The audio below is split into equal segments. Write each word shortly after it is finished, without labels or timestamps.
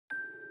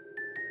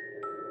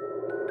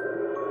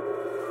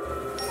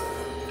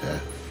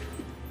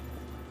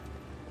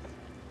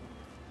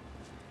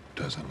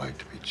doesn't like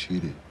to be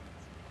cheated.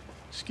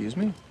 Excuse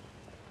me?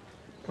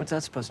 What's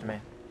that supposed to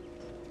mean?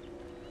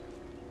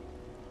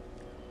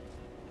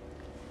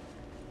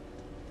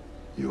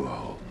 You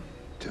all,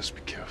 just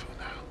be careful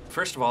now.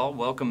 First of all,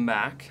 welcome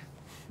back.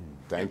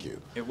 Thank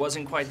you. It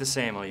wasn't quite the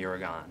same while you were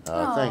gone.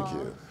 Thank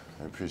you.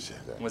 I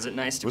appreciate that. Was it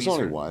nice to be... There was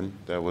only one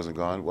that wasn't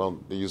gone. Well,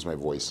 they used my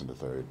voice in the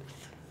third.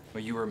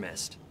 Well, you were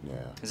missed. Yeah.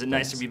 Is it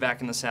nice to be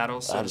back in the saddle,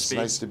 so to It's speak?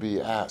 nice to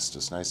be asked.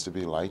 It's nice to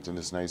be liked, and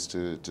it's nice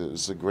to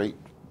it's a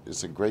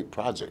great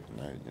project.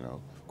 And you know,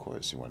 of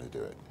course, you want to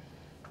do it.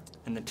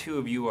 And the two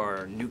of you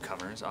are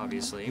newcomers,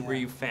 obviously. Yeah. Were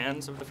you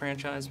fans of the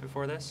franchise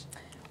before this?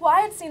 Well,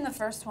 I had seen the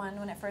first one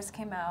when it first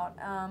came out,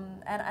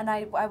 and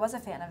I was a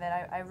fan of it.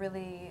 I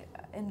really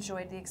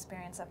enjoyed the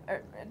experience.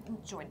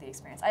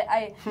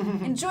 I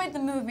enjoyed the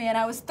movie, and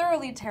I was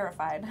thoroughly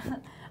terrified.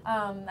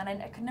 And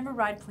I could never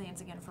ride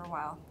planes again for a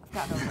while.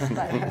 I've gotten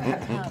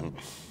over it.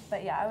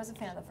 But yeah, I was a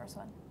fan of the first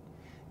one.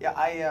 Yeah,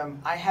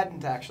 I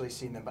hadn't actually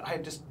seen them, but I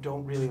just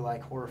don't really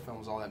like horror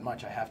films all that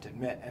much, I have to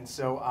admit, and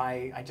so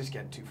I just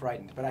get too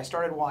frightened. But I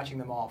started watching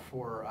them all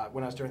for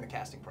when I was during the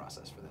casting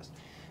process for this,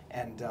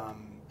 and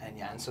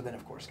yeah, and so then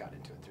of course got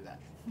into it through that.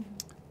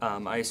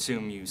 I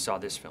assume you saw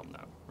this film,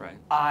 though, right?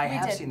 I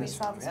have seen this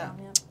film, yeah.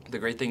 The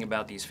great thing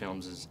about these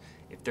films is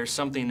if there's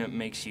something that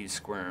makes you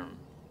squirm,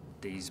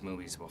 these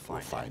movies will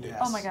find it. Yes.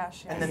 Oh my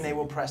gosh, yes. And then they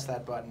will press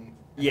that button.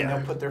 And Yeah. then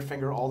they'll put their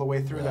finger all the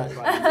way through that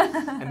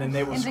button. And then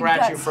they will In the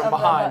scratch you guts from of the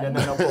behind and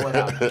then button.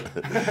 they'll pull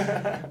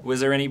it out. Was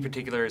there any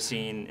particular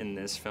scene in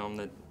this film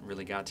that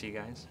really got to you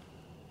guys?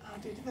 Oh,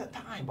 dude, the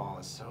eyeball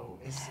is so,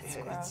 It's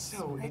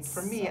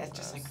for me, so it's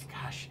just gross. like,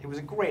 gosh, it was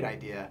a great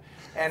idea.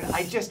 And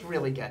it just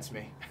really gets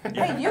me.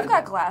 Hey, you've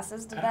got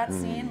glasses. Did that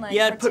scene like?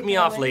 Yeah, it put me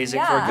off particularly-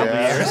 LASIK for a couple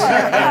Yeah. years. Sure,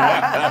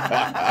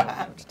 yeah. I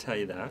have to tell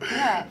you that.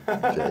 Yeah.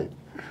 Okay.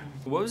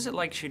 What was it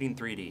like shooting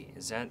 3D?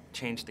 Has that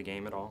changed the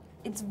game at all?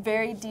 It's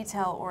very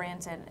detail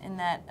oriented in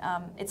that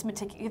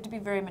you have to be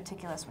very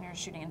meticulous when you're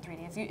shooting in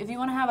 3D. If you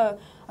want to have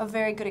a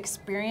very good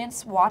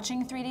experience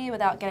watching 3D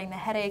without getting the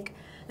headache,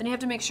 then you have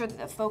to make sure that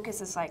the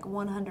focus is like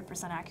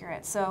 100%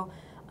 accurate. So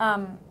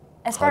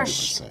as far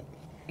as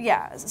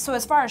 100%. so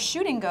as far as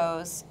shooting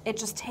goes, it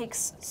just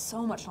takes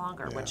so much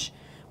longer, Yeah.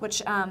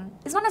 which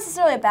is not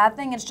necessarily a bad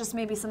thing. It's just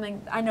maybe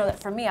something I know that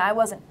for me I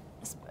wasn't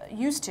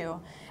used to,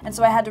 and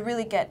so I had to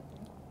really get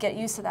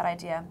used to that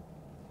idea.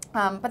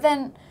 But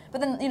then,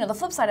 you know, the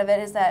flip side of it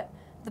is that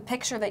the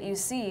picture that you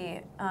see,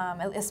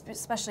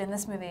 especially in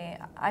this movie,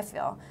 I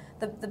feel,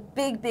 the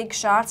big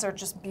shots are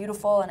just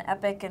beautiful and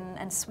epic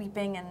and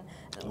sweeping, and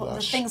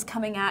the things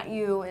coming at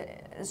you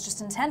is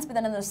just intense. But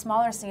then in the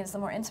smaller scenes, the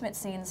more intimate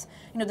scenes,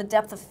 you know, the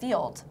depth of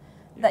field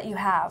that you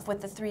have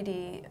with the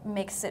 3D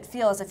makes it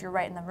feel as if you're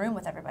right in the room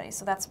with everybody.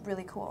 So that's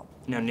really cool.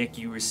 Now, Nick,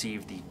 you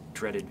received the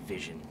dreaded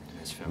vision in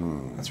this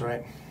film. That's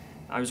right.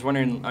 I was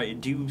wondering, are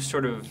you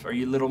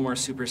a little more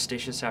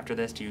superstitious after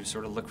this? Do you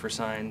sort of look for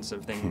signs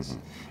of things?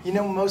 You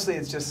know, mostly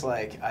it's just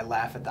like I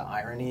laugh at the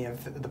irony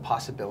of the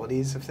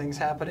possibilities of things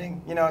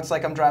happening. You know, it's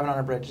like I'm driving on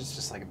a bridge. It's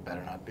just like, it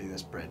better not be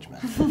this bridge,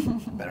 man.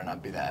 It better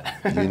not be that.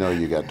 You know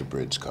you got the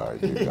bridge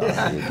card. You're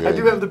Yeah, good. I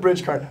do have the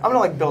bridge card. I'm gonna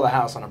like build a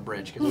house on a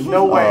bridge because there's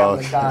no way I'm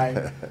gonna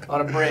die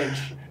on a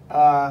bridge.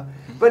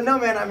 But no,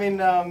 man. I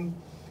mean,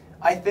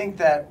 I think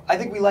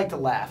we like to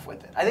laugh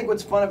with it. I think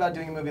what's fun about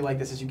doing a movie like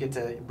this is you get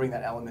to bring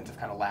that element of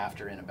kind of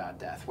laughter in about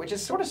death, which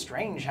is sort of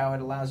strange how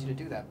it allows you to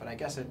do that. But I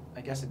guess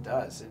it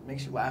does. It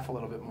makes you laugh a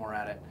little bit more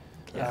at it,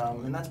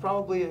 and that's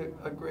probably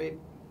a great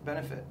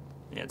benefit.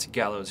 Yeah, it's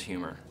gallows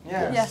humor.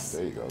 Yeah. Yes.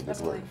 There you go. Good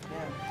Definitely. work.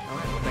 Yeah. All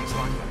right, well, thanks a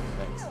lot.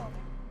 Thanks.